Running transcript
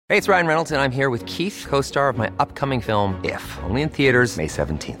Hey, it's Ryan Reynolds, and I'm here with Keith, co-star of my upcoming film, If, only in theaters May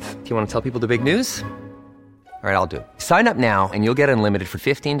 17th. Do you want to tell people the big news? All right, I'll do it. Sign up now and you'll get unlimited for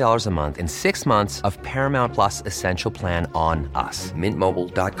 $15 a month and 6 months of Paramount Plus Essential Plan on us.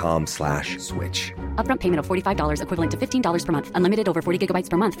 MintMobile.com/switch. Upfront payment of $45 equivalent to $15 per month. Unlimited over 40 gigabytes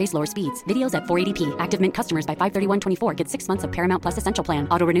per month. Face lower speeds. Videos at 480p. Active Mint customers by 531.24 get 6 months of Paramount Plus Essential Plan.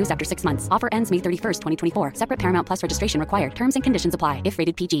 Auto renews after 6 months. Offer ends May 31st, 2024. Separate Paramount Plus registration required. Terms and conditions apply if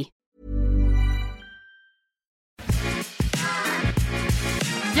rated PG.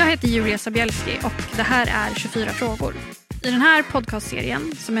 Jag heter Julia Sabielski och det här är 24 frågor. I den här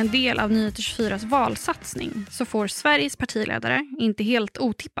podcastserien, som är en del av Nyheter 24s valsatsning, så får Sveriges partiledare inte helt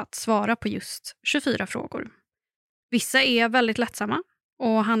otippat svara på just 24 frågor. Vissa är väldigt lättsamma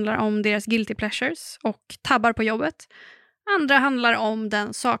och handlar om deras guilty pleasures och tabbar på jobbet. Andra handlar om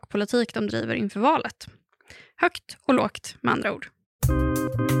den sakpolitik de driver inför valet. Högt och lågt med andra ord.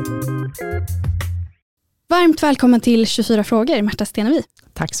 Varmt välkommen till 24 frågor, Märta Stenevi.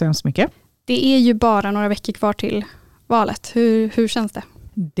 Tack så hemskt mycket. Det är ju bara några veckor kvar till valet. Hur känns det?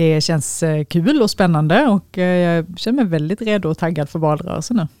 Det känns kul och spännande och jag känner mig väldigt redo och taggad för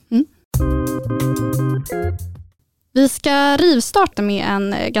valrörelsen nu. Mm. Vi ska rivstarta med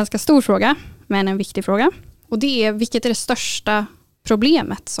en ganska stor fråga, men en viktig fråga. Och det är, vilket är det största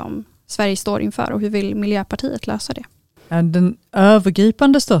problemet som Sverige står inför och hur vill Miljöpartiet lösa det? Den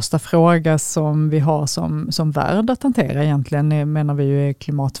övergripande största fråga som vi har som värld att hantera egentligen menar vi ju är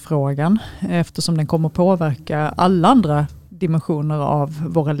klimatfrågan, eftersom den kommer påverka alla andra dimensioner av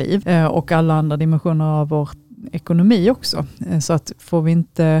våra liv och alla andra dimensioner av vår ekonomi också. Så att får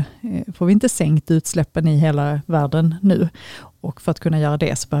vi inte sänkt utsläppen i hela världen nu, och för att kunna göra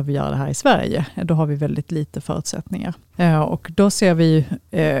det så behöver vi göra det här i Sverige. Då har vi väldigt lite förutsättningar. Och då ser vi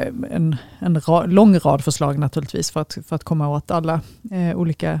en lång rad förslag naturligtvis för att komma åt alla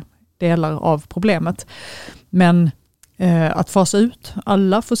olika delar av problemet. Men att fasa ut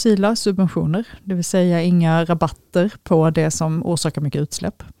alla fossila subventioner, det vill säga inga rabatter på det som orsakar mycket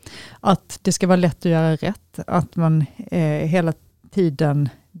utsläpp. Att det ska vara lätt att göra rätt, att man hela tiden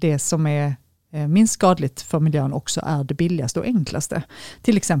det som är minst skadligt för miljön också är det billigaste och enklaste.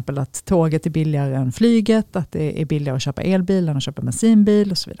 Till exempel att tåget är billigare än flyget, att det är billigare att köpa elbil än att köpa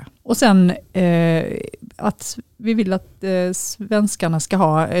bensinbil och så vidare. Och sen att vi vill att svenskarna ska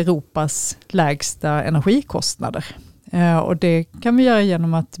ha Europas lägsta energikostnader. Och det kan vi göra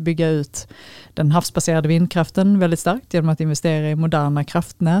genom att bygga ut den havsbaserade vindkraften väldigt starkt, genom att investera i moderna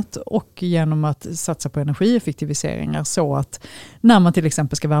kraftnät och genom att satsa på energieffektiviseringar, så att när man till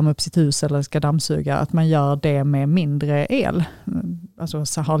exempel ska värma upp sitt hus eller ska dammsuga, att man gör det med mindre el. Alltså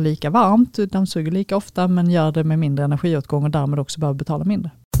så har lika varmt, dammsuger lika ofta, men gör det med mindre energiåtgång och därmed också behöver betala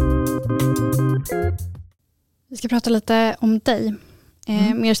mindre. Vi ska prata lite om dig.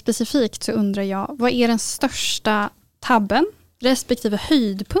 Mer specifikt så undrar jag, vad är den största tabben respektive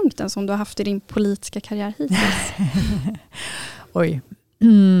höjdpunkten som du har haft i din politiska karriär hittills? Oj.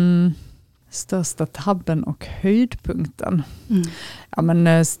 Största tabben och höjdpunkten. Ja,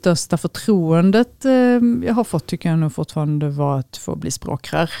 men största förtroendet jag har fått tycker jag nog fortfarande var att få bli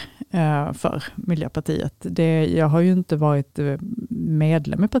språkrör för Miljöpartiet. Jag har ju inte varit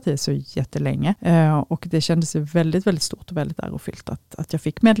medlem i partiet så jättelänge och det kändes väldigt, väldigt stort och väldigt ärofyllt att jag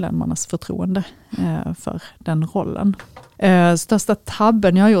fick medlemmarnas förtroende för den rollen. Största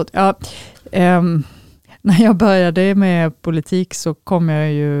tabben jag har gjort? Ja, när jag började med politik så kom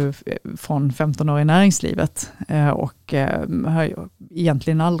jag ju från 15 år i näringslivet och har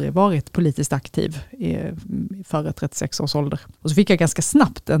egentligen aldrig varit politiskt aktiv före 36 års ålder. Och så fick jag ganska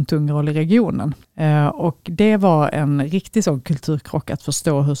snabbt en tung roll i regionen. Och det var en riktig sån kulturkrock att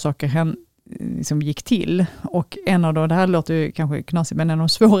förstå hur saker liksom gick till. Och en av det här låter ju kanske knasigt, men en av de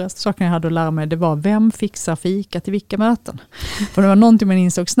svåraste sakerna jag hade att lära mig, det var vem fixar fika till vilka möten. För det var någonting man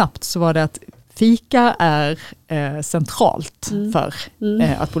insåg snabbt, så var det att fika är centralt för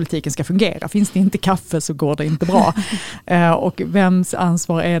att politiken ska fungera. Finns det inte kaffe så går det inte bra. Och vems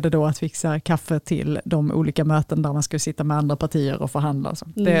ansvar är det då att fixa kaffe till de olika möten där man ska sitta med andra partier och förhandla?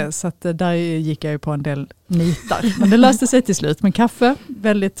 Så att där gick jag ju på en del nitar. Men det löste sig till slut. Men kaffe,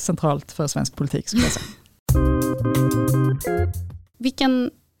 väldigt centralt för svensk politik skulle jag säga.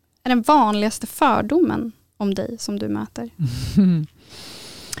 Vilken är den vanligaste fördomen om dig som du möter?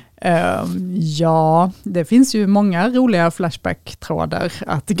 Ja, det finns ju många roliga flashback-trådar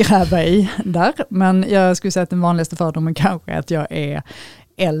att gräva i där. Men jag skulle säga att den vanligaste fördomen kanske är att jag är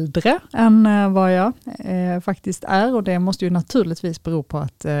äldre än vad jag faktiskt är. Och det måste ju naturligtvis bero på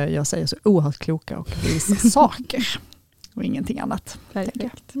att jag säger så oerhört kloka och visa saker. Och ingenting annat.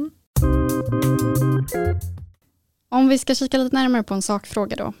 Perfekt. Om vi ska kika lite närmare på en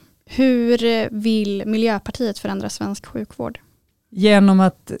sakfråga då. Hur vill Miljöpartiet förändra svensk sjukvård? Genom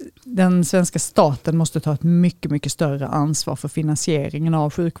att den svenska staten måste ta ett mycket, mycket större ansvar för finansieringen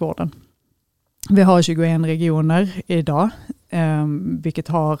av sjukvården. Vi har 21 regioner idag, vilket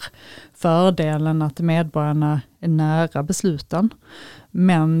har fördelen att medborgarna är nära besluten.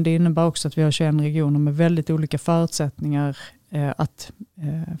 Men det innebär också att vi har 21 regioner med väldigt olika förutsättningar att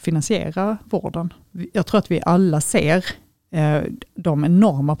finansiera vården. Jag tror att vi alla ser de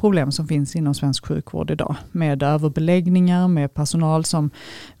enorma problem som finns inom svensk sjukvård idag. Med överbeläggningar, med personal som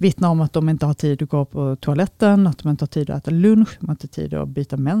vittnar om att de inte har tid att gå på toaletten, att de inte har tid att äta lunch, de har inte tid att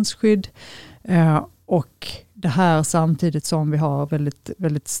byta mensskydd. Och det här samtidigt som vi har väldigt,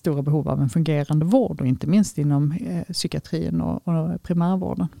 väldigt stora behov av en fungerande vård och inte minst inom psykiatrin och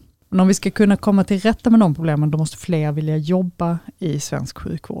primärvården. Men om vi ska kunna komma till rätta med de problemen, då måste fler vilja jobba i svensk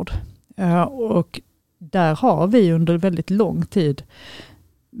sjukvård. Och där har vi under väldigt lång tid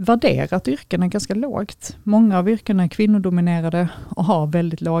värderat yrkena ganska lågt. Många av yrkena är kvinnodominerade och har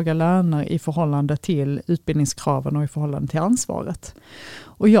väldigt låga löner i förhållande till utbildningskraven och i förhållande till ansvaret.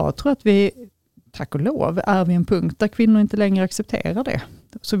 Och jag tror att vi, tack och lov, är vid en punkt där kvinnor inte längre accepterar det.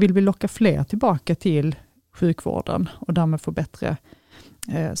 Så vill vi locka fler tillbaka till sjukvården och därmed få bättre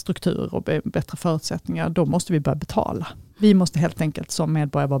struktur och bättre förutsättningar, då måste vi börja betala. Vi måste helt enkelt som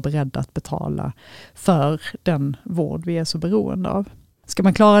medborgare vara beredda att betala för den vård vi är så beroende av. Ska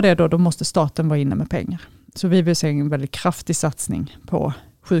man klara det då måste staten vara inne med pengar. Så vi vill se en väldigt kraftig satsning på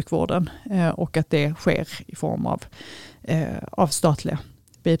sjukvården och att det sker i form av statliga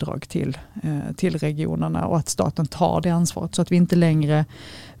bidrag till regionerna och att staten tar det ansvaret så att vi inte längre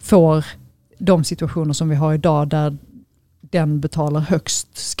får de situationer som vi har idag där den betalar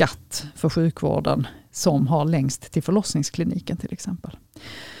högst skatt för sjukvården som har längst till förlossningskliniken till exempel.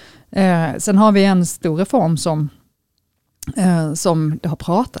 Sen har vi en stor reform som det har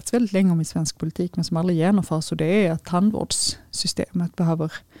pratats väldigt länge om i svensk politik men som aldrig genomförs, och det är att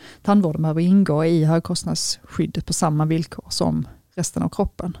tandvården behöver ingå i högkostnadsskyddet på samma villkor som resten av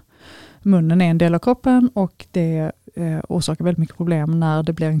kroppen. Munnen är en del av kroppen och det orsakar väldigt mycket problem när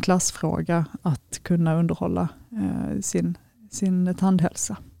det blir en klassfråga att kunna underhålla sin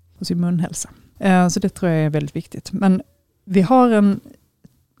tandhälsa och sin munhälsa. Så det tror jag är väldigt viktigt. Men vi har en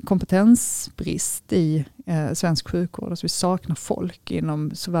kompetensbrist i svensk sjukvård. Alltså vi saknar folk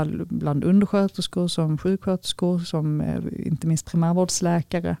inom såväl bland undersköterskor som sjuksköterskor som inte minst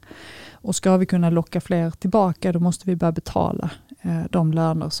primärvårdsläkare. Och ska vi kunna locka fler tillbaka, då måste vi börja betala de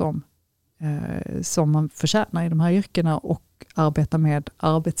löner som man förtjänar i de här yrkena och arbeta med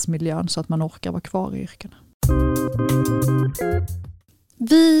arbetsmiljön så att man orkar vara kvar i yrkena.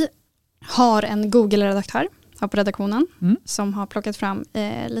 Vi har en Google-redaktör här på redaktionen som har plockat fram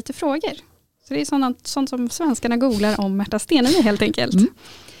lite frågor. Så det är sånt som svenskarna googlar om Märta Stenevi helt enkelt.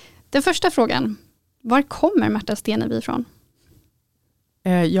 Den första frågan, var kommer Märta Stenevi ifrån?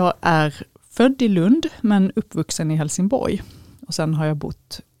 Jag är född i Lund men uppvuxen i Helsingborg. Och sen har jag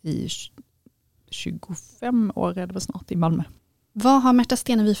bott i 25 år är det väl snart i Malmö. Vad har Märta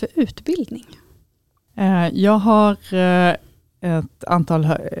Stenevi för utbildning? Jag har ett antal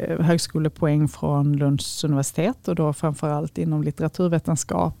högskolepoäng från Lunds universitet och då framförallt inom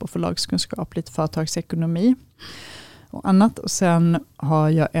litteraturvetenskap och förlagskunskap, lite företagsekonomi och annat. Och sen har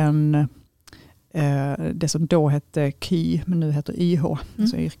jag det som då hette KY men nu heter YH,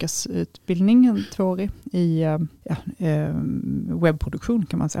 alltså yrkesutbildning, en 2-årig i webbproduktion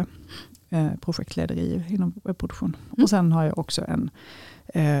kan man säga. Projektledare inom webbproduktion. Och sen har jag också en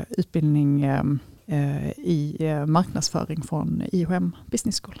utbildning i marknadsföring från IHM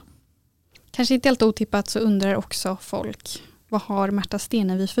Business School. Kanske inte helt otippat så undrar också folk, vad har Märta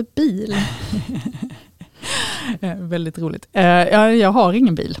Stenevi för bil? Väldigt roligt. Jag har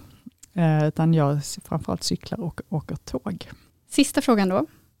ingen bil, utan jag framförallt cyklar och åker tåg. Sista frågan då.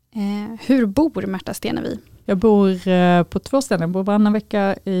 Hur bor Märta Stenevi? Jag bor på 2 ställen. Jag bor varannan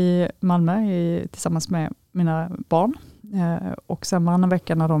vecka i Malmö tillsammans med mina barn. Och sen varannan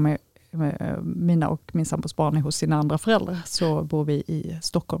vecka när de är mina och min sambos barn är hos sina andra föräldrar så bor vi i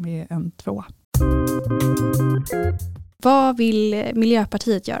Stockholm i en 2. Vad vill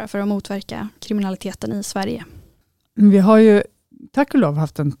Miljöpartiet göra för att motverka kriminaliteten i Sverige? Vi har ju tack och lov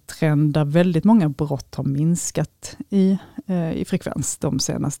haft en trend där väldigt många brott har minskat i frekvens de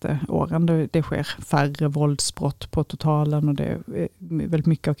senaste åren. Det sker färre våldsbrott på totalen och väldigt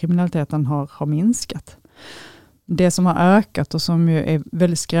mycket av kriminaliteten har minskat. Det som har ökat och som ju är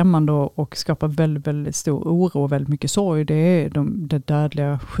väldigt skrämmande och skapar väldigt, väldigt stor oro och väldigt mycket sorg, det är det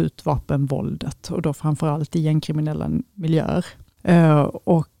dödliga skjutvapenvåldet och då framförallt i gängkriminella miljöer.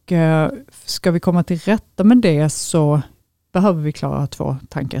 Och ska vi komma till rätta med det så behöver vi klara 2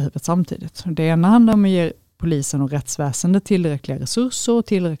 tankar i huvudet samtidigt. Det ena handlar om att ge polisen och rättsväsendet tillräckliga resurser och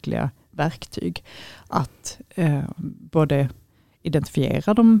tillräckliga verktyg att både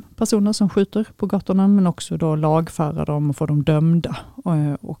identifiera de personer som skjuter på gatorna, men också då lagföra dem och få dem dömda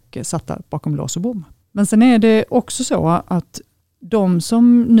och satta bakom lås och bom. Men sen är det också så att de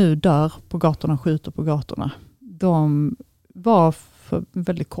som nu dör på gatorna, skjuter på gatorna, de var för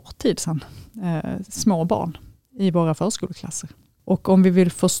väldigt kort tid sedan små barn i våra förskoleklasser. Och om vi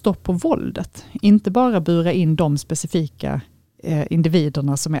vill få stopp på våldet, inte bara bura in de specifika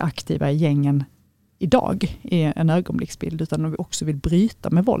individerna som är aktiva i gängen idag i en ögonblicksbild, utan om vi också vill bryta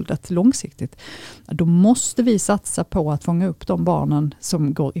med våldet långsiktigt, då måste vi satsa på att fånga upp de barnen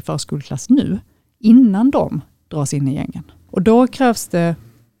som går i förskoleklass nu, innan de dras in i gängen. Och då krävs det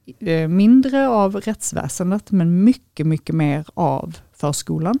mindre av rättsväsendet, men mycket, mycket mer av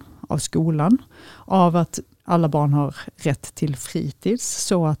förskolan, av skolan, av att alla barn har rätt till fritids,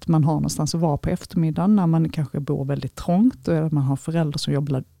 så att man har någonstans att vara på eftermiddagen när man kanske bor väldigt trångt och man har föräldrar som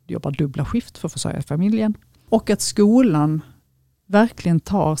jobbar dubbla skift för att försörja familjen. Och att skolan verkligen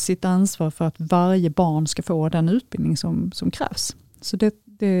tar sitt ansvar för att varje barn ska få den utbildning som krävs. Så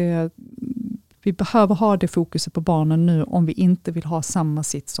vi behöver ha det fokuset på barnen nu om vi inte vill ha samma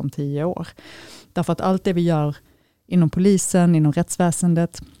sitt som 10 år. Därför att allt det vi gör inom polisen, inom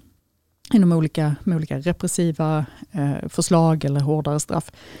rättsväsendet, inom olika repressiva förslag eller hårdare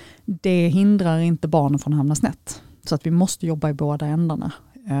straff, det hindrar inte barnen från att hamna snett. Så att vi måste jobba i båda ändarna.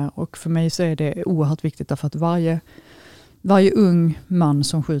 Och för mig så är det oerhört viktigt därför att varje ung man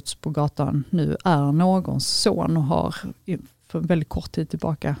som skjuts på gatan nu är någons son och har för väldigt kort tid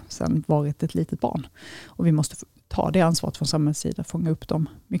tillbaka sedan varit ett litet barn. Och vi måste ta det ansvaret från samhällets sida, fånga upp dem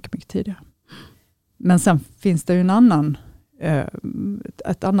mycket, mycket tidigare. Men sen finns det ju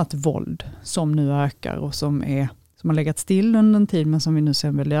ett annat våld som nu ökar och som har legat still under en tid, men som vi nu ser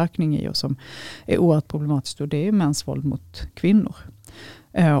en väldig ökning i och som är oerhört problematiskt, och det är mäns våld mot kvinnor.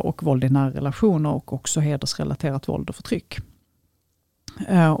 Och våld i nära relationer och också hedersrelaterat våld och förtryck.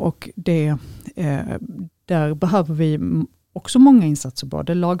 Och där behöver vi också många insatser,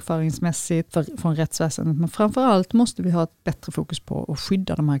 både lagföringsmässigt från rättsväsendet, men framförallt måste vi ha ett bättre fokus på att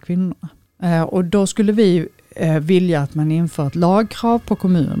skydda de här kvinnorna. Och då skulle vi vilja att man inför ett lagkrav på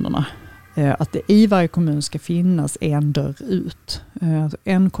kommunerna, att det i varje kommun ska finnas en dörr ut.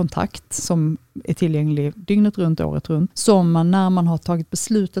 En kontakt som är tillgänglig dygnet runt, året runt. Som man, när man har tagit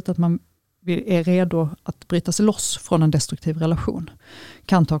beslutet att man är redo att bryta sig loss från en destruktiv relation,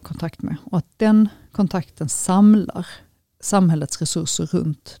 kan ta kontakt med. Och att den kontakten samlar samhällets resurser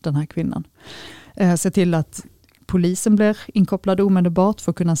runt den här kvinnan. Se till att polisen blir inkopplad omedelbart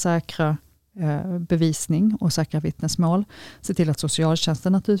för att kunna säkra bevisning och säkra vittnesmål. Se till att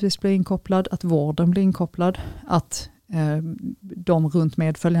socialtjänsten naturligtvis blir inkopplad, att vården blir inkopplad, att de runt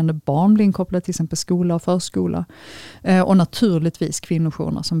medföljande barn blir inkopplade, till exempel skola och förskola. Och naturligtvis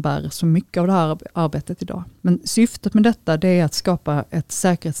kvinnojourerna som bär så mycket av det här arbetet idag. Men syftet med detta, det är att skapa ett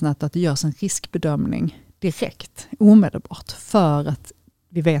säkerhetsnät, att det görs en riskbedömning direkt, omedelbart, för att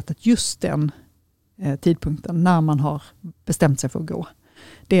vi vet att just den tidpunkten när man har bestämt sig för att gå,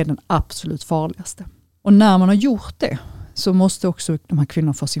 det är den absolut farligaste. Och när man har gjort det så måste också de här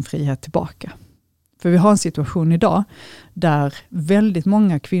kvinnorna få sin frihet tillbaka. För vi har en situation idag där väldigt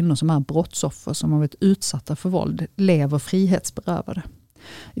många kvinnor som är brottsoffer, som har varit utsatta för våld, lever frihetsberövade.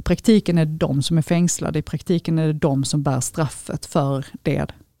 I praktiken är det de som är fängslade, i praktiken är det de som bär straffet för det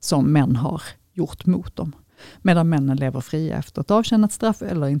som män har gjort mot dem. Medan männen lever fria efter ett avtjänat straff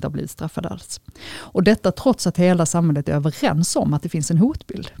eller inte har blivit straffade alls. Och detta trots att hela samhället är överens om att det finns en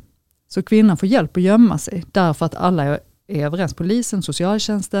hotbild. Så kvinnan får hjälp att gömma sig därför att alla är överens. Polisen,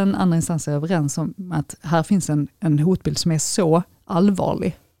 socialtjänsten, andra instanser är överens om att här finns en hotbild som är så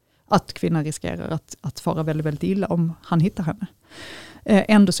allvarlig att kvinnan riskerar att fara väldigt, väldigt illa om han hittar henne.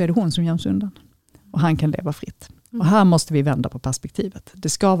 Ändå så är det hon som göms undan. Och han kan leva fritt. Och här måste vi vända på perspektivet. Det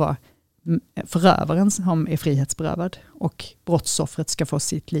ska vara förövaren som är frihetsberövad och brottsoffret ska få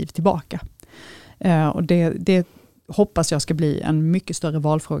sitt liv tillbaka. Och det hoppas jag ska bli en mycket större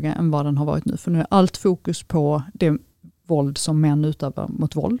valfråga än vad den har varit nu. För nu är allt fokus på det våld som män utövar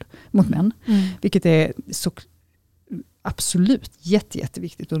mot män. Vilket är så absolut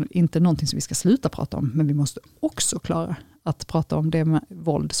jätteviktigt och inte någonting som vi ska sluta prata om. Men vi måste också klara att prata om det med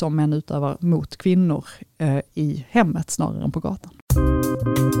våld som män utövar mot kvinnor i hemmet snarare än på gatan.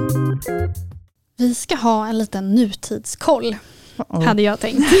 Vi ska ha en liten nutidskoll, hade jag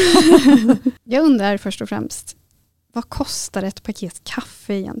tänkt. Jag undrar först och främst, vad kostar ett paket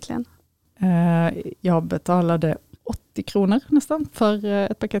kaffe egentligen? Jag betalade 80 kronor nästan för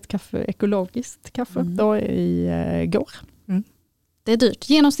ett paket kaffe, ekologiskt kaffe då igår. Det är dyrt.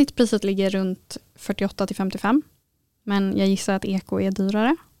 Genomsnittspriset ligger runt 48-55. Men jag gissar att Eko är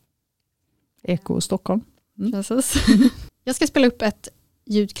dyrare. Eko Stockholm. Precis. Jag ska spela upp ett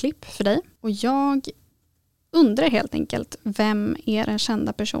ljudklipp för dig. Och jag undrar helt enkelt, vem är den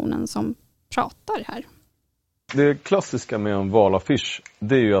kända personen som pratar här? Det klassiska med en valaffisch,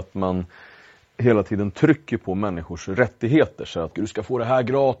 det är ju att man hela tiden trycker på människors rättigheter. Så att du ska få det här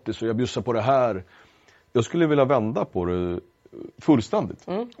gratis och jag bjussar på det här. Jag skulle vilja vända på det fullständigt.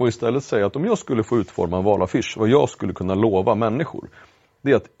 Och istället säga att om jag skulle få utforma en valaffisch, vad jag skulle kunna lova människor,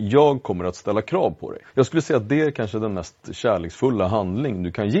 det är att jag kommer att ställa krav på dig. Jag skulle säga att det är kanske den mest kärleksfulla handling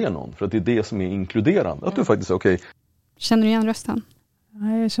du kan ge någon. För att det är det som är inkluderande. Att du faktiskt är okej. Känner du igen rösten?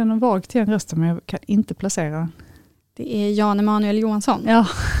 Nej, jag känner vagt till en röst, men jag kan inte placera. Det är Jan Emanuel Johansson. Ja.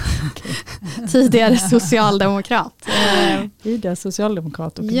 Tidigare socialdemokrat. Tidigare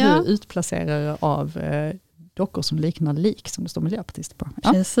socialdemokrat och Ja. du utplacerare av dockor som liknar lik som det står miljöpartister på.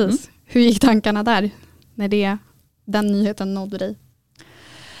 Ja. Precis. Hur gick tankarna där när den nyheten nådde dig?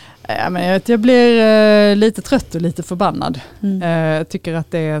 Ja, men jag blir lite trött och lite förbannad. Jag tycker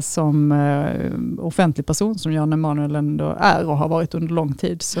att det är som offentlig person som Jan Emanuel ändå är och har varit under lång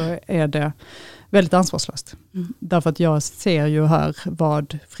tid, så är det väldigt ansvarslöst. Därför att jag ser ju här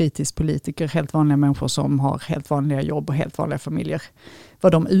vad fritidspolitiker, helt vanliga människor som har helt vanliga jobb och helt vanliga familjer,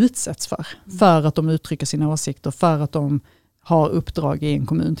 vad de utsätts för att de uttrycker sina åsikter, för att de har uppdrag i en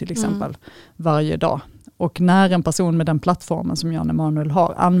kommun till exempel varje dag. Och när en person med den plattformen som Jan Emanuel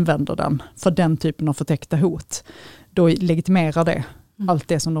har använder den för den typen av förtäckta hot, då legitimerar det allt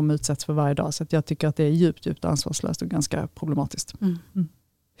det som de utsätts för varje dag. Så att jag tycker att det är djupt ansvarslöst och ganska problematiskt.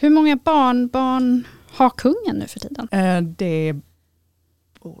 Hur många barnbarn har kungen nu för tiden? Det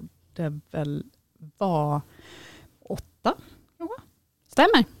borde väl vara 8.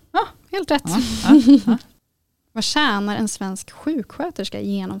 Stämmer. Ja. Helt rätt. Ja. Vad tjänar en svensk sjuksköterska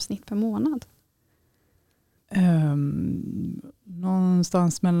i genomsnitt per månad?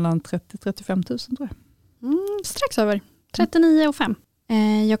 Någonstans mellan 30-35 000 tror jag. Strax över. 39 500.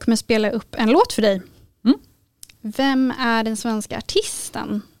 Jag kommer spela upp en låt för dig. Vem är den svenska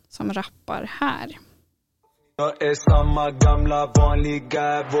artisten som rappar här? Jag är samma gamla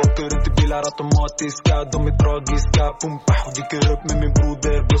vanliga, åker runt i bilar automatiska, de är tragiska, pumpa, dyker upp med min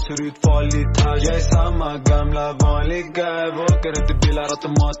broder, blåser ut farligt här. Jag är samma gamla vanliga, åker runt i bilar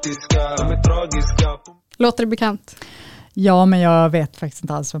automatiska, de är tragiska. Låter det bekant? Ja, men jag vet faktiskt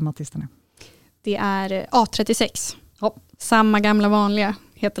inte alls vem artisten är. Det är A36. Ja. Samma gamla vanliga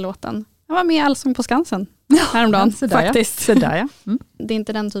heter låten. Jag var med i Allsång på Skansen häromdagen faktiskt. Så där, ja. Det är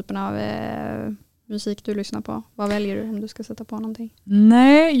inte den typen av musik du lyssnar på. Vad väljer du om du ska sätta på någonting?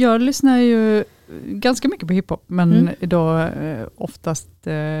 Nej, jag lyssnar ju ganska mycket på hiphop, men då oftast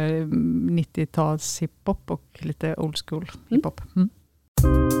 90-tals hiphop och lite old school hiphop.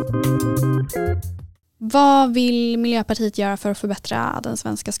 Vad vill Miljöpartiet göra för att förbättra den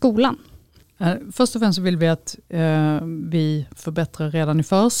svenska skolan? Först och främst så vill vi att vi förbättrar redan i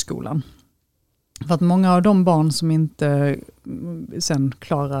förskolan. För att många av de barn som inte sen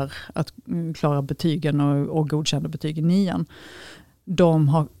klarar betygen och godkända betyg i 9:an, de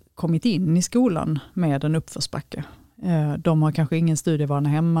har kommit in i skolan med en uppförsbacke. De har kanske ingen studievana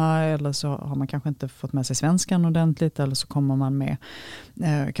hemma, eller så har man kanske inte fått med sig svenskan ordentligt, eller så kommer man med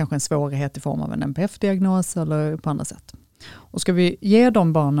kanske en svårighet i form av en NPF-diagnos eller på andra sätt. Och ska vi ge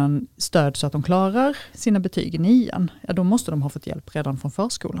de barnen stöd så att de klarar sina betyg i 9:an, då måste de ha fått hjälp redan från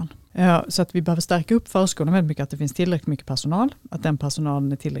förskolan. Så att vi behöver stärka upp förskolan väldigt mycket, att det finns tillräckligt mycket personal, att den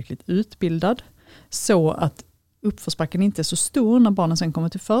personalen är tillräckligt utbildad, så att uppförsbacken inte är så stor när barnen sen kommer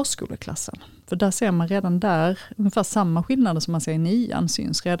till förskoleklassen. För där ser man redan där ungefär samma skillnader som man ser i 9:an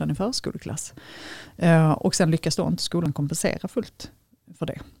syns redan i förskoleklass. Och sen lyckas då inte skolan kompensera fullt för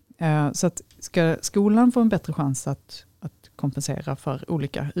det. Så att ska skolan få en bättre chans att kompensera för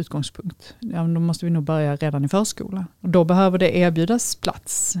olika utgångspunkt, då måste vi nog börja redan i förskolan. Och då behöver det erbjudas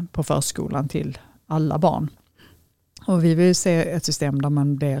plats på förskolan till alla barn. Och vi vill se ett system där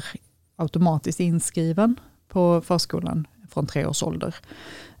man blir automatiskt inskriven på förskolan från 3 års ålder.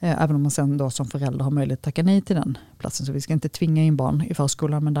 Även om man sen då som förälder har möjlighet att tacka nej till den platsen. Så vi ska inte tvinga in barn i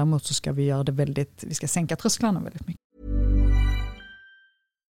förskolan, men däremot så ska vi göra det vi ska sänka trösklarna väldigt mycket.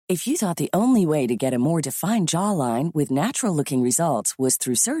 If you thought the only way to get a more defined jawline with natural-looking results was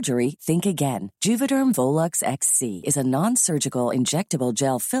through surgery, think again. Juvederm Volux XC is a non-surgical injectable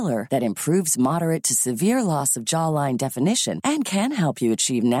gel filler that improves moderate to severe loss of jawline definition and can help you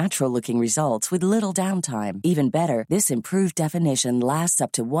achieve natural-looking results with little downtime. Even better, this improved definition lasts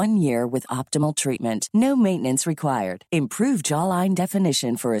up to 1 year with optimal treatment. No maintenance required. Improve jawline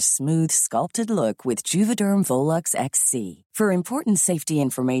definition for a smooth, sculpted look with Juvederm Volux XC. For important safety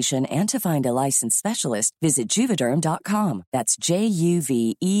information and to find a licensed specialist, visit Juvederm.com. That's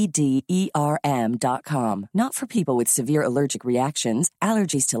JUVEDERM.com. Not for people with severe allergic reactions,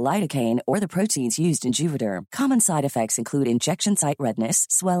 allergies to lidocaine, or the proteins used in Juvederm. Common side effects include injection site redness,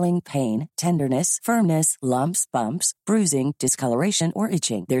 swelling, pain, tenderness, firmness, lumps, bumps, bruising, discoloration, or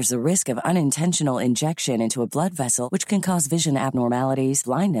itching. There's a risk of unintentional injection into a blood vessel, which can cause vision abnormalities,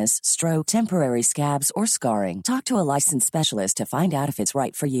 blindness, stroke, temporary scabs, or scarring. Talk to a licensed specialist to find out if it's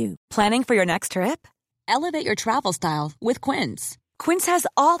right for you. Planning for your next trip? Elevate your travel style with Quince. Quince has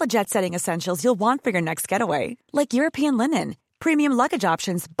all the jet-setting essentials you'll want for your next getaway, like European linen, premium luggage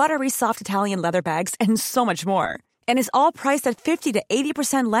options, buttery soft Italian leather bags, and so much more. And is all priced at 50 to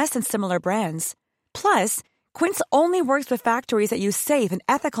 80% less than similar brands. Plus, Quince only works with factories that use safe and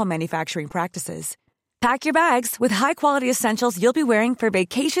ethical manufacturing practices. Pack your bags with high-quality essentials you'll be wearing for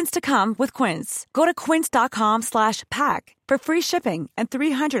vacations to come with Quince. Go to quince.com/pack for free shipping and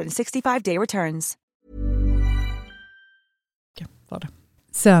 365-day returns.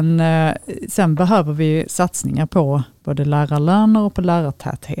 Sen behöver vi satsningar på både lärarlöner och på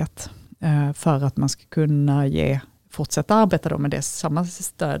lärartäthet för att man ska kunna fortsätta arbeta då med det. Samma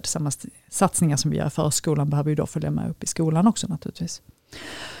stöd, samma satsningar som vi gör i förskolan behöver ju då följa med upp i skolan också naturligtvis.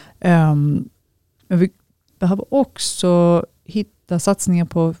 Men vi behöver också hitta satsningar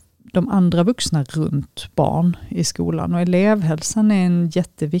på de andra vuxna runt barn i skolan. Och elevhälsan är en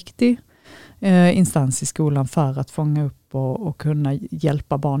jätteviktig instans i skolan för att fånga upp och kunna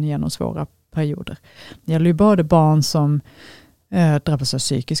hjälpa barn genom svåra perioder. Det gäller ju både barn som drabbas av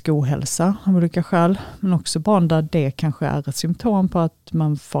psykisk ohälsa av olika skäl, men också barn där det kanske är ett symptom på att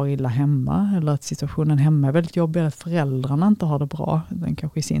man får illa hemma eller att situationen hemma är väldigt jobbig, att föräldrarna inte har det bra, den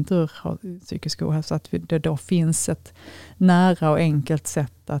kanske i sin tur har psykisk ohälsa, att det då finns ett nära och enkelt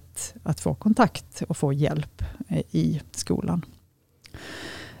sätt att få kontakt och få hjälp i skolan.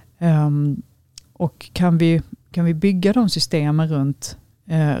 Och kan vi bygga de systemen runt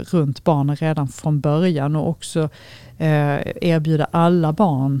barnen redan från början och också erbjuda alla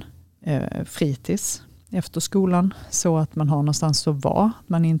barn fritids efter skolan så att man har någonstans att vara.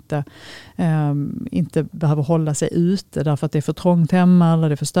 Man inte behöver hålla sig ute därför att det är för trångt hemma eller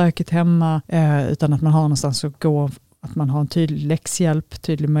det är för stökigt hemma, utan att man har någonstans att gå, att man har en tydlig läxhjälp,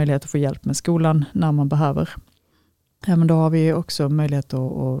 tydlig möjlighet att få hjälp med skolan när man behöver. Men då har vi också möjlighet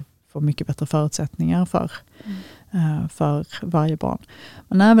att få mycket bättre förutsättningar för varje barn.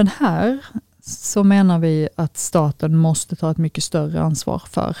 Men även här så menar vi att staten måste ta ett mycket större ansvar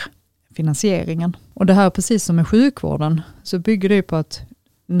för finansieringen. Och det här, precis som med sjukvården, så bygger det på att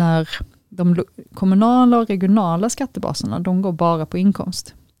när de kommunala och regionala skattebaserna, de går bara på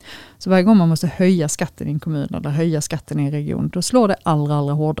inkomst. Så varje gång man måste höja skatten i en kommun eller höja skatten i en region, då slår det allra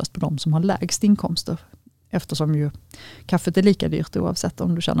hårdast på de som har lägst inkomster. Eftersom ju kaffet är lika dyrt oavsett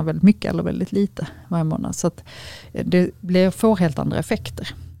om du tjänar väldigt mycket eller väldigt lite varje månad. Så att det får helt andra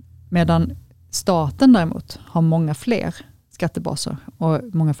effekter. Medan staten däremot har många fler skattebaser och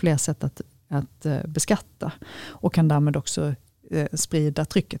många fler sätt att beskatta. Och kan därmed också sprida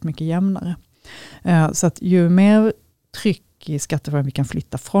trycket mycket jämnare. Så att ju mer tryck i skattefrågan vi kan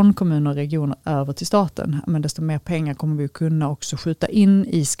flytta från kommuner och regioner över till staten, men desto mer pengar kommer vi kunna också skjuta in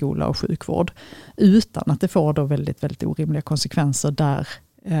i skola och sjukvård utan att det får då väldigt, väldigt orimliga konsekvenser där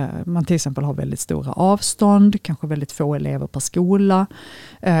man till exempel har väldigt stora avstånd, kanske väldigt få elever per skola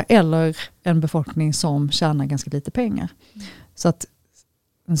eller en befolkning som tjänar ganska lite pengar. Så att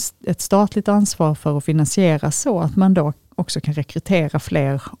ett statligt ansvar för att finansiera så att man då också kan rekrytera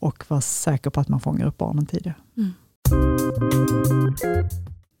fler och vara säker på att man fångar upp barnen tidigare. Mm.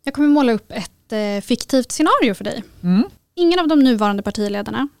 Jag kommer måla upp ett fiktivt scenario för dig. Mm. Ingen av de nuvarande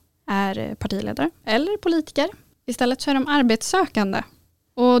partiledarna är partiledare eller politiker. Istället så är de arbetssökande.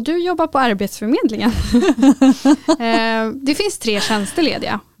 Och du jobbar på Arbetsförmedlingen. Det finns 3 tjänster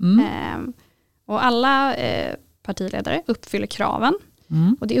lediga. Mm. Och alla partiledare uppfyller kraven.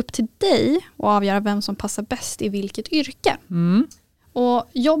 Mm. Och det är upp till dig att avgöra vem som passar bäst i vilket yrke. Mm. Och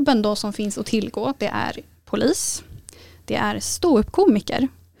jobben då som finns att tillgå, det är polis, det är ståuppkomiker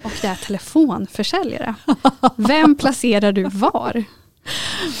och det är telefonförsäljare. Vem placerar du var?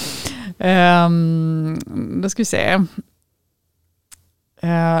 Då ska vi se.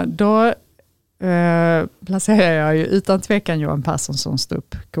 Då placerar jag ju utan tvekan Johan Persson som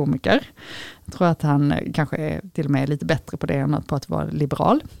ståuppkomiker. Jag tror att han kanske är till och med lite bättre på det än på att vara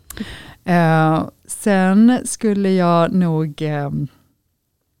liberal. Sen skulle jag nog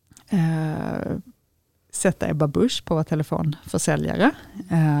sätta Ebba Busch på att vara telefonförsäljare.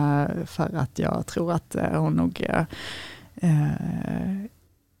 För att jag tror att hon nog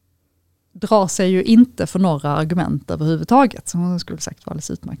drar sig ju inte för några argument överhuvudtaget. Så hon skulle sagt vara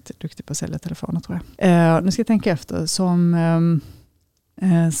alldeles utmärkt duktig på att sälja telefoner, tror jag. Nu ska jag tänka efter.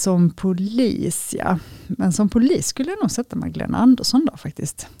 Som polis, ja. Men som polis skulle jag nog sätta Magdalena Andersson då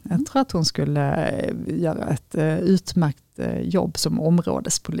faktiskt. Jag tror att hon skulle göra ett utmärkt jobb som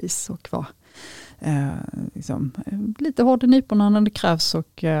områdespolis och vara liksom, lite hård i nyporna när det krävs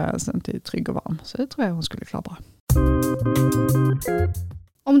och samtidigt trygg och varm. Så det tror jag hon skulle klara bra.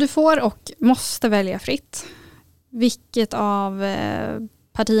 Om du får och måste välja fritt, vilket av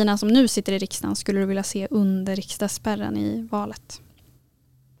partierna som nu sitter i riksdagen skulle du vilja se under riksdagsspärren i valet?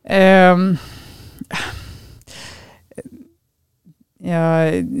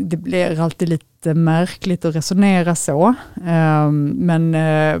 Ja, det blir alltid lite märkligt att resonera så. Men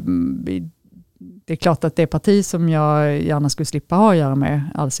det är klart att det parti som jag gärna skulle slippa ha att göra med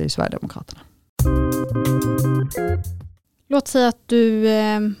alltså är Sverigedemokraterna. Låt säga att du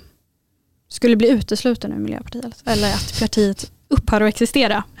skulle bli utesluten ur Miljöpartiet eller att partiet upphör att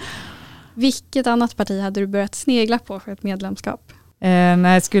existera. Vilket annat parti hade du börjat snegla på för ett medlemskap?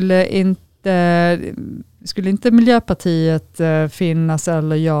 Nej, skulle inte Miljöpartiet finnas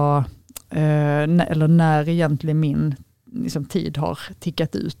eller jag eller när egentligen min liksom, tid har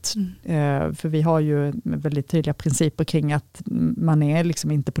tickat ut. För vi har ju väldigt tydliga principer kring att man är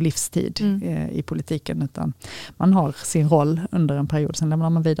liksom inte på livstid i politiken, utan man har sin roll under en period, sen lämnar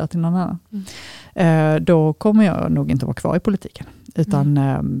man vidare till någon annan. Då kommer jag nog inte vara kvar i politiken. Utan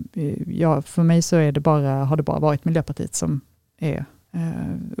för mig så är har det bara varit Miljöpartiet som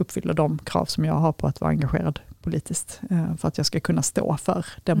uppfyller de krav som jag har på att vara engagerad politiskt, för att jag ska kunna stå för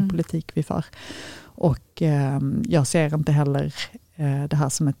den politik vi för. Och jag ser inte heller det här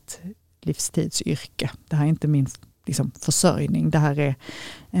som ett livstidsyrke. Det här är inte min liksom, försörjning. Det här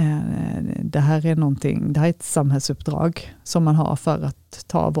är någonting, det här är ett samhällsuppdrag som man har för att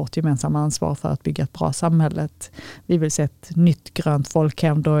ta vårt gemensamma ansvar för att bygga ett bra samhälle. Vi vill se ett nytt grönt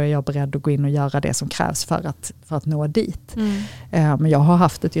folkhem, då är jag beredd att gå in och göra det som krävs för att nå dit. Men jag har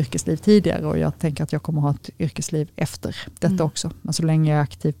haft ett yrkesliv tidigare och jag tänker att jag kommer ha ett yrkesliv efter detta också. Men så länge jag är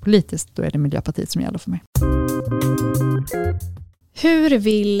aktiv politiskt, då är det Miljöpartiet som gäller för mig. Hur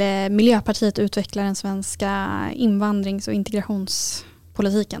vill Miljöpartiet utveckla den svenska invandrings- och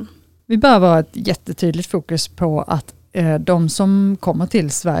integrationspolitiken? Vi behöver ha ett jättetydligt fokus på att de som kommer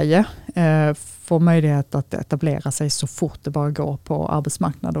till Sverige får möjlighet att etablera sig så fort det bara går på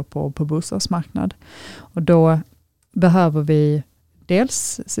arbetsmarknad och på bostadsmarknad. Och då behöver vi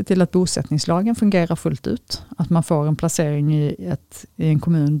dels se till att bosättningslagen fungerar fullt ut. Att man får en placering i en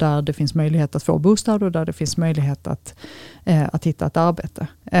kommun där det finns möjlighet att få bostad och där det finns möjlighet att hitta ett arbete.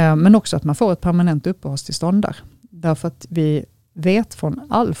 Men också att man får ett permanent uppehållstillstånd där. Därför att vi vet från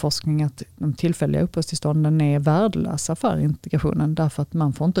all forskning att de tillfälliga uppehållstillstånden är värdelösa för integrationen. Därför att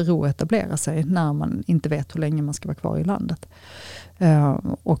man får inte ro att etablera sig när man inte vet hur länge man ska vara kvar i landet.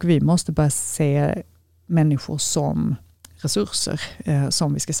 Och vi måste börja se människor som resurser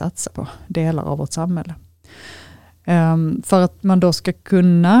som vi ska satsa på, delar av vårt samhälle. För att man då ska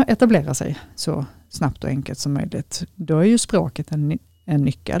kunna etablera sig så snabbt och enkelt som möjligt, då är ju språket en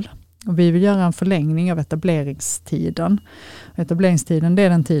nyckel. Och vi vill göra en förlängning av etableringstiden. Etableringstiden, det är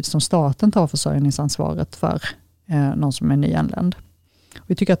den tid som staten tar försörjningsansvaret för någon som är nyanländ.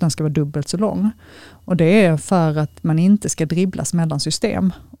 Vi tycker att den ska vara dubbelt så lång. Och det är för att man inte ska dribblas mellan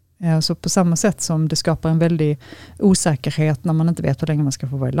system. Så på samma sätt som det skapar en väldig osäkerhet när man inte vet hur länge man ska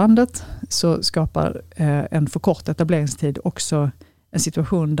få vara i landet, så skapar en för kort etableringstid också en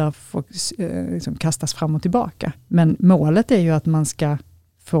situation där folk liksom kastas fram och tillbaka. Men målet är ju att man ska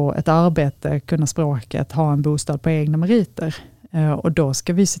få ett arbete, kunna språket, ha en bostad på egna meriter. Och då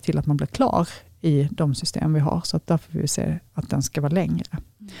ska vi se till att man blir klar i de system vi har. Så att därför vill vi se att den ska vara längre.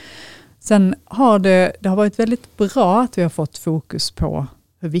 Sen har det har varit väldigt bra att vi har fått fokus på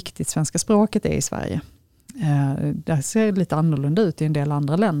hur viktigt svenska språket är i Sverige. Det ser lite annorlunda ut i en del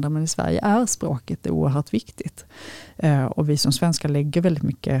andra länder, men i Sverige är språket oerhört viktigt. Och vi som svenskar lägger väldigt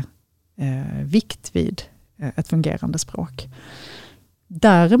mycket vikt vid ett fungerande språk.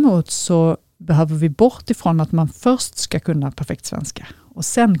 Däremot så behöver vi bort ifrån att man först ska kunna perfekt svenska och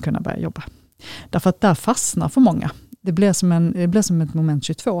sen kunna börja jobba. Därför att där fastnar för många. det blir som ett moment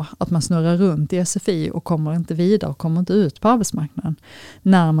 22, att man snurrar runt i SFI och kommer inte vidare och kommer inte ut på arbetsmarknaden.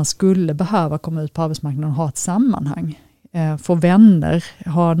 När man skulle behöva komma ut på arbetsmarknaden och ha ett sammanhang. Få vänner,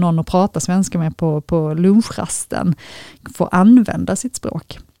 ha någon att prata svenska med på lunchrasten, få använda sitt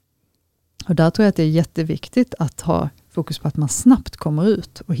språk. Och där tror jag att det är jätteviktigt att ha fokus på att man snabbt kommer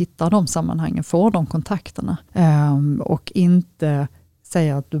ut och hittar de sammanhangen, får de kontakterna. Och inte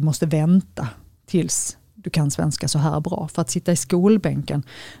säga att du måste vänta tills du kan svenska så här bra. För att sitta i skolbänken,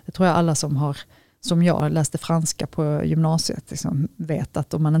 det tror jag alla som jag läste franska på gymnasiet liksom vet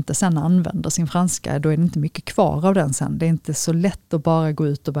att om man inte sen använder sin franska, då är det inte mycket kvar av den sen. Det är inte så lätt att bara gå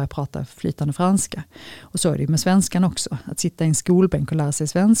ut och börja prata flytande franska. Och så är det med svenskan också. Att sitta i en skolbänk och lära sig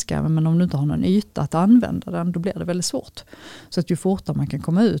svenska, men om du inte har någon yta att använda den, då blir det väldigt svårt. Så att ju fortare man kan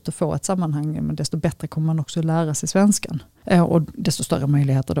komma ut och få ett sammanhang, desto bättre kommer man också lära sig svenskan. Och desto större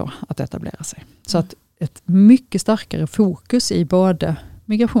möjligheter då att etablera sig. Så att ett mycket starkare fokus i både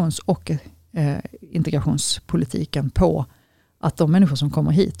migrations- och integrationspolitiken på att de människor som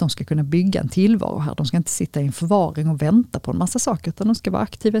kommer hit, de ska kunna bygga en tillvaro här. De ska inte sitta i en förvaring och vänta på en massa saker, utan de ska vara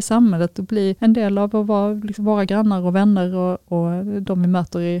aktiva i samhället och bli en del av att vara liksom våra grannar och vänner och de vi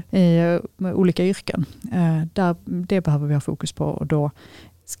möter i olika yrken. Det behöver vi ha fokus på, och då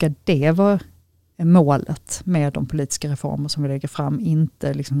ska det vara målet med de politiska reformer som vi lägger fram,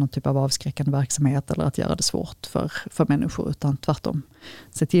 inte liksom någon typ av avskräckande verksamhet eller att göra det svårt för människor, utan tvärtom.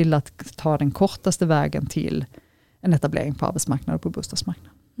 Se till att ta den kortaste vägen till en etablering på arbetsmarknaden och på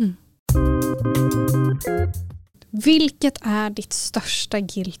bostadsmarknaden. Mm. Vilket är ditt största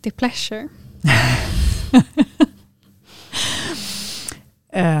guilty pleasure?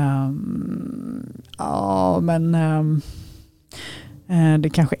 Det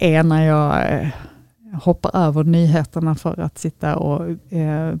kanske är när jag hoppar över nyheterna för att sitta och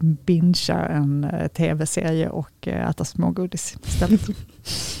bingea en tv-serie och äta smågodis istället.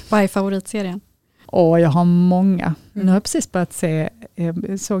 Vad är favoritserien? Jag har många. Nu har jag precis börjat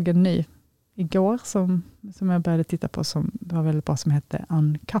såg en ny igår som jag började titta på, som var väldigt bra, som hette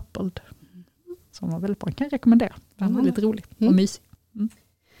Uncoupled. Som var väldigt bra, kan jag rekommendera. Den var lite rolig och mysig. Mm.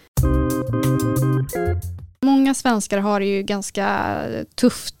 Många svenskar har det ju ganska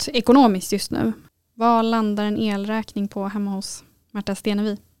tufft ekonomiskt just nu. Vad landar en elräkning på hemma hos Märta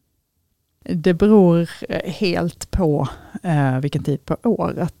Stenevi? Det beror helt på vilken tid på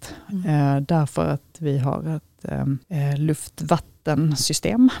året. Därför att vi har ett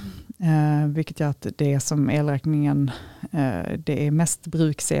luftvattensystem. Vilket gör att det som elräkningen, det är mest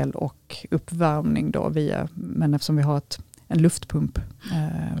bruksel och uppvärmning då men eftersom vi har en luftpump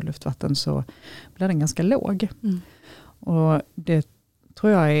och luftvatten, så blir den ganska låg. Och det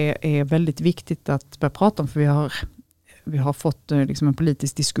tror jag är väldigt viktigt att börja prata om, för vi har fått liksom en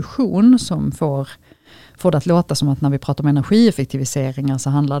politisk diskussion som får det att låta som att när vi pratar om energieffektiviseringar så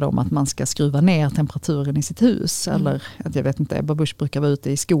handlar det om att man ska skruva ner temperaturen i sitt hus. Eller att jag vet inte, Ebba Busch brukar vara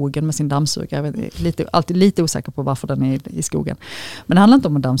ute i skogen med sin dammsugare. Jag är alltid lite osäker på varför den är i skogen. Men det handlar inte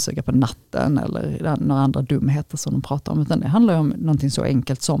om att dammsuga på natten eller några andra dumheter som de pratar om, utan det handlar om någonting så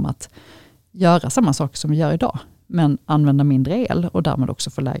enkelt som att göra samma saker som vi gör idag, men använda mindre el och därmed också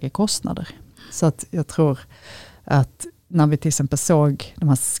få lägre kostnader. Så att jag tror att när vi till exempel såg de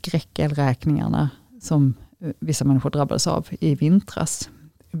här skräckelräkningarna som vissa människor drabbades av i vintras,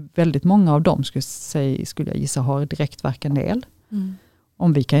 väldigt många av dem skulle jag gissa har direktverkande el.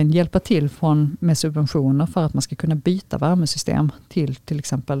 Om vi kan hjälpa till med subventioner för att man ska kunna byta värmesystem till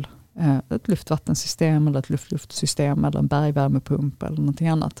exempel ett luftvattensystem eller ett luftsystem eller en bergvärmepump eller någonting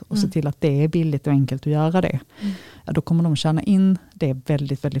annat, och se till att det är billigt och enkelt att göra det, då kommer de tjäna in det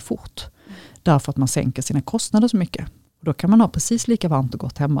väldigt, väldigt fort. Därför att man sänker sina kostnader så mycket. Och då kan man ha precis lika varmt och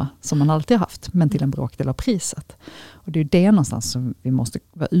gott hemma som man alltid har haft, men till en bråkdel av priset. Och det är det någonstans som vi måste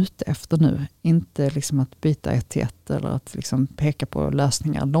vara ute efter nu. Inte liksom att byta ett till ett eller att liksom peka på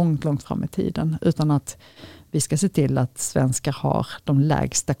lösningar långt, långt fram i tiden, utan att vi ska se till att svenskar har de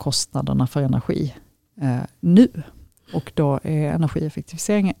lägsta kostnaderna för energi nu. Och då är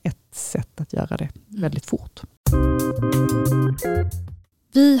energieffektivisering ett sätt att göra det väldigt fort.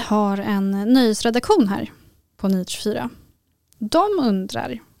 Vi har en nöjesredaktion här på Nytt 24. De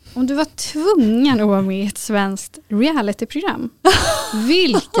undrar, om du var tvungen att vara med i ett svenskt realityprogram,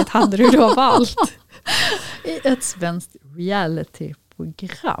 vilket hade du då valt? I ett svenskt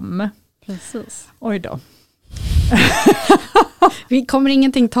realityprogram? Precis. Oj då. Vi kommer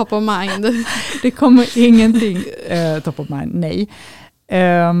ingenting top of mind. Det kommer ingenting top of mind, nej.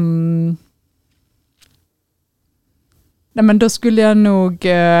 Nej, men då skulle jag nog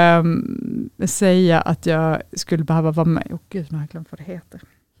säga att jag skulle behöva vara med. Gud, nu har jag glömt vad det heter.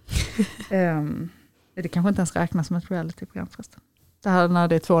 Det kanske inte ens räknas som ett reality-program förresten. Det här när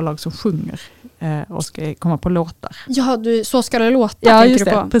det är 2 lag som sjunger och ska komma på låtar. Ja, Så ska det låta, ja, tänker just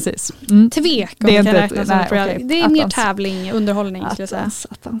du på. Det, precis. Tvek, om det är det kan inte räknas som ett reality. okay. Det är mer tävling, underhållning skulle jag säga.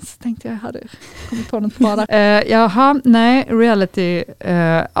 Attans, tänkte jag hade kommit på något bra där. Jaha, nej, reality,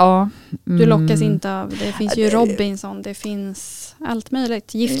 ja. Du lockas inte av, det finns ju Robinson, det finns allt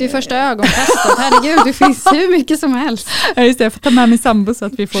möjligt. Gift i första ögonkastet, herregud, det finns hur mycket som helst. Ja, just det, jag får ta med min sambo så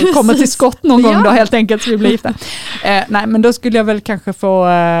att vi får komma till skott någon gång då, helt enkelt, så vi blir gifta. Nej, men då skulle jag väl kanske få,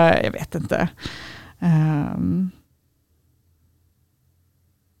 jag vet inte.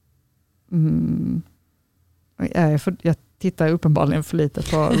 Jag tittar uppenbarligen för lite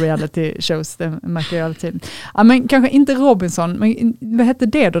på reality shows, det märker jag alltid. Ja, men kanske inte Robinson, men vad hette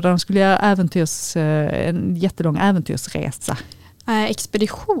det då, där de skulle göra en jättelång äventyrsresa?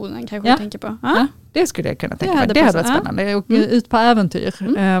 Expeditionen kanske jag tänker på. Ja, det skulle jag kunna tänka mig. Det hade varit spännande. Och ut på äventyr.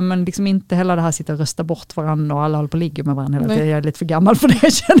 Men liksom inte heller det här sitta och rösta bort varandra och alla håller på att ligga med varandra hela tiden. Jag är lite för gammal för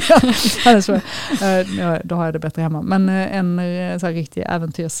det, känner jag. Då har jag det bättre hemma. Men en så här riktig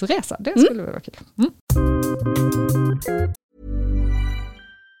äventyrsresa, det skulle vara kul.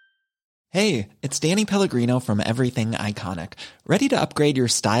 Hey, it's Danny Pellegrino from Everything Iconic. Ready to upgrade your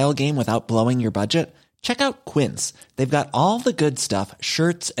style game without blowing your budget? Check out Quince. They've got all the good stuff,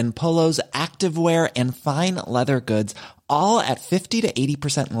 shirts and polos, activewear, and fine leather goods, all at 50 to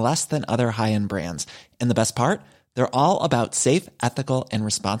 80% less than other high-end brands. And the best part? They're all about safe, ethical, and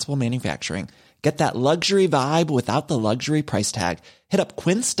responsible manufacturing. Get that luxury vibe without the luxury price tag. Hit up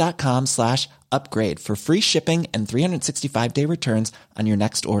quince.com/upgrade for free shipping and 365-day returns on your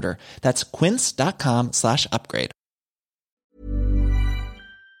next order. That's quince.com/upgrade.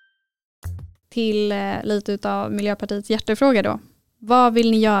 Till lite av Miljöpartiets hjärtefråga då. Vad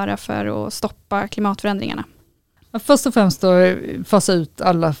vill ni göra för att stoppa klimatförändringarna? Först och främst då fasa ut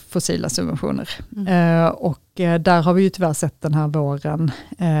alla fossila subventioner. Och där har vi ju tyvärr sett den här våren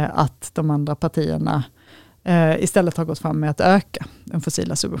att de andra partierna istället har gått fram med att öka de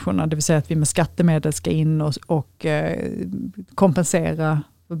fossila subventionerna. Det vill säga att vi med skattemedel ska in och kompensera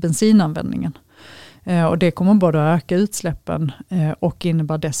bensinanvändningen. Och det kommer både att öka utsläppen och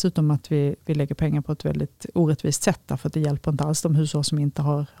innebär dessutom att vi lägger pengar på ett väldigt orättvist sätt. För att det hjälper inte alls de hushåll som inte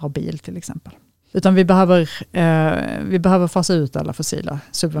har bil till exempel. Utan vi behöver fasa ut alla fossila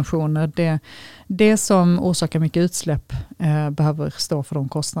subventioner. Det som orsakar mycket utsläpp behöver stå för de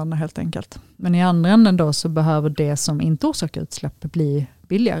kostnaderna helt enkelt. Men i andra änden då så behöver det som inte orsakar utsläpp bli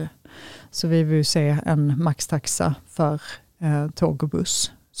billigare. Så vi vill se en maxtaxa för tåg och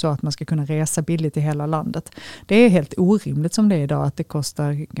buss. Så att man ska kunna resa billigt i hela landet. Det är helt orimligt som det är idag att det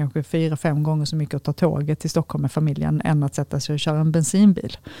kostar kanske 4-5 gånger så mycket att ta tåget till Stockholm med familjen än att sätta sig och köra en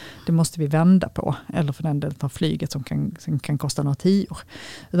bensinbil. Det måste vi vända på. Eller för den delen ta flyget som kan kosta några 10 år.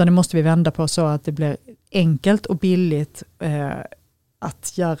 Utan det måste vi vända på så att det blir enkelt och billigt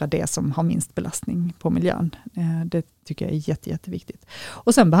att göra det som har minst belastning på miljön. Det tycker jag är jätteviktigt.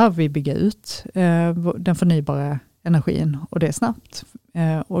 Och sen behöver vi bygga ut den förnybara energin och det är snabbt.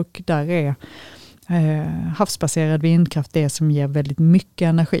 Och där är havsbaserad vindkraft det som ger väldigt mycket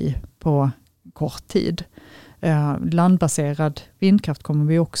energi på kort tid. Landbaserad vindkraft kommer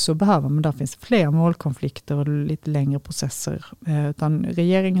vi också behöva, men där finns fler målkonflikter och lite längre processer. Utan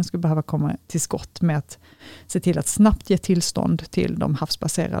regeringen skulle behöva komma till skott med att se till att snabbt ge tillstånd till de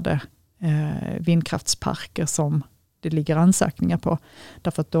havsbaserade vindkraftsparker som det ligger ansökningar på.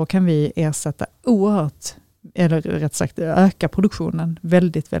 Därför att då kan vi ersätta eller rätt sagt öka produktionen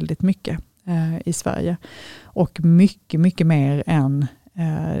väldigt, väldigt mycket i Sverige. Och mycket, mycket mer än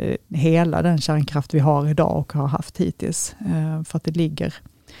hela den kärnkraft vi har idag och har haft hittills. För att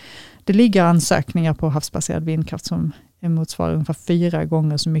det ligger ansökningar på havsbaserad vindkraft som motsvarar ungefär 4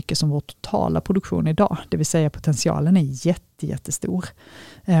 gånger så mycket som vår totala produktion idag. Det vill säga potentialen är jättestor.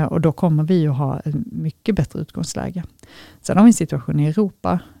 Och då kommer vi att ha ett mycket bättre utgångsläge. Sen har vi en situation i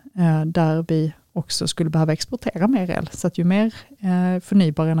Europa där vi också skulle behöva exportera mer el. Så att ju mer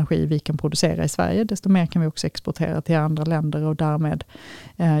förnybar energi vi kan producera i Sverige, desto mer kan vi också exportera till andra länder och därmed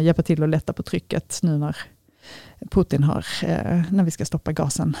hjälpa till att lätta på trycket nu när Putin när vi ska stoppa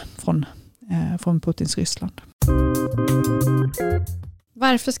gasen från Putins Ryssland.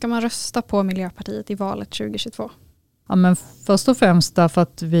 Varför ska man rösta på Miljöpartiet i valet 2022? Ja, men först och främst därför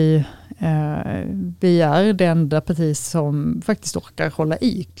att vi är det enda parti som faktiskt orkar hålla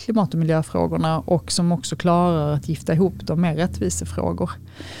i klimat- och miljöfrågorna och som också klarar att gifta ihop dem med rättvisefrågor.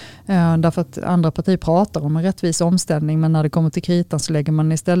 Därför att andra partier pratar om en rättvis omställning, men när det kommer till kritan så lägger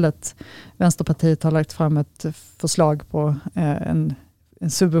man istället, Vänsterpartiet har lagt fram ett förslag på en en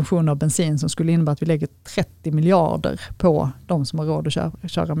subvention av bensin som skulle innebära att vi lägger 30 miljarder på de som har råd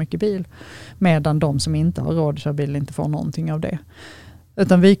att köra mycket bil. Medan de som inte har råd att köra bil inte får någonting av det.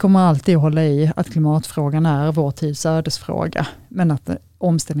 Utan vi kommer alltid att hålla i att klimatfrågan är vår tids ödesfråga. Men att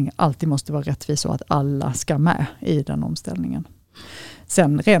omställningen alltid måste vara rättvis och att alla ska med i den omställningen.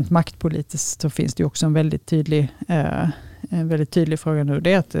 Sen rent maktpolitiskt så finns det också en väldigt tydlig fråga nu.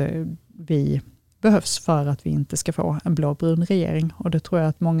 Det är att vi behövs för att vi inte ska få en blåbrun regering. Och det tror jag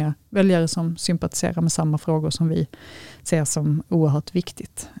att många väljare som sympatiserar med samma frågor som vi ser som oerhört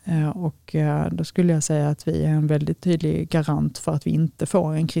viktigt. Och då skulle jag säga att vi är en väldigt tydlig garant för att vi inte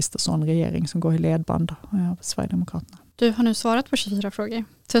får en Kristersson-regering som går i ledband av Sverigedemokraterna. Du har nu svarat på 24 frågor.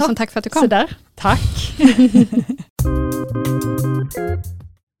 Tusen tack för att du kom. Så där. Tack.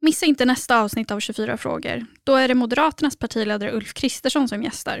 Missa inte nästa avsnitt av 24 frågor. Då är det Moderaternas partiledare Ulf Kristersson som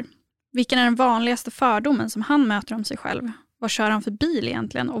gästar. Vilken är den vanligaste fördomen som han möter om sig själv? Vad kör han för bil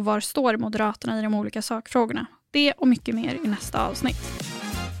egentligen och var står Moderaterna i de olika sakfrågorna? Det och mycket mer i nästa avsnitt.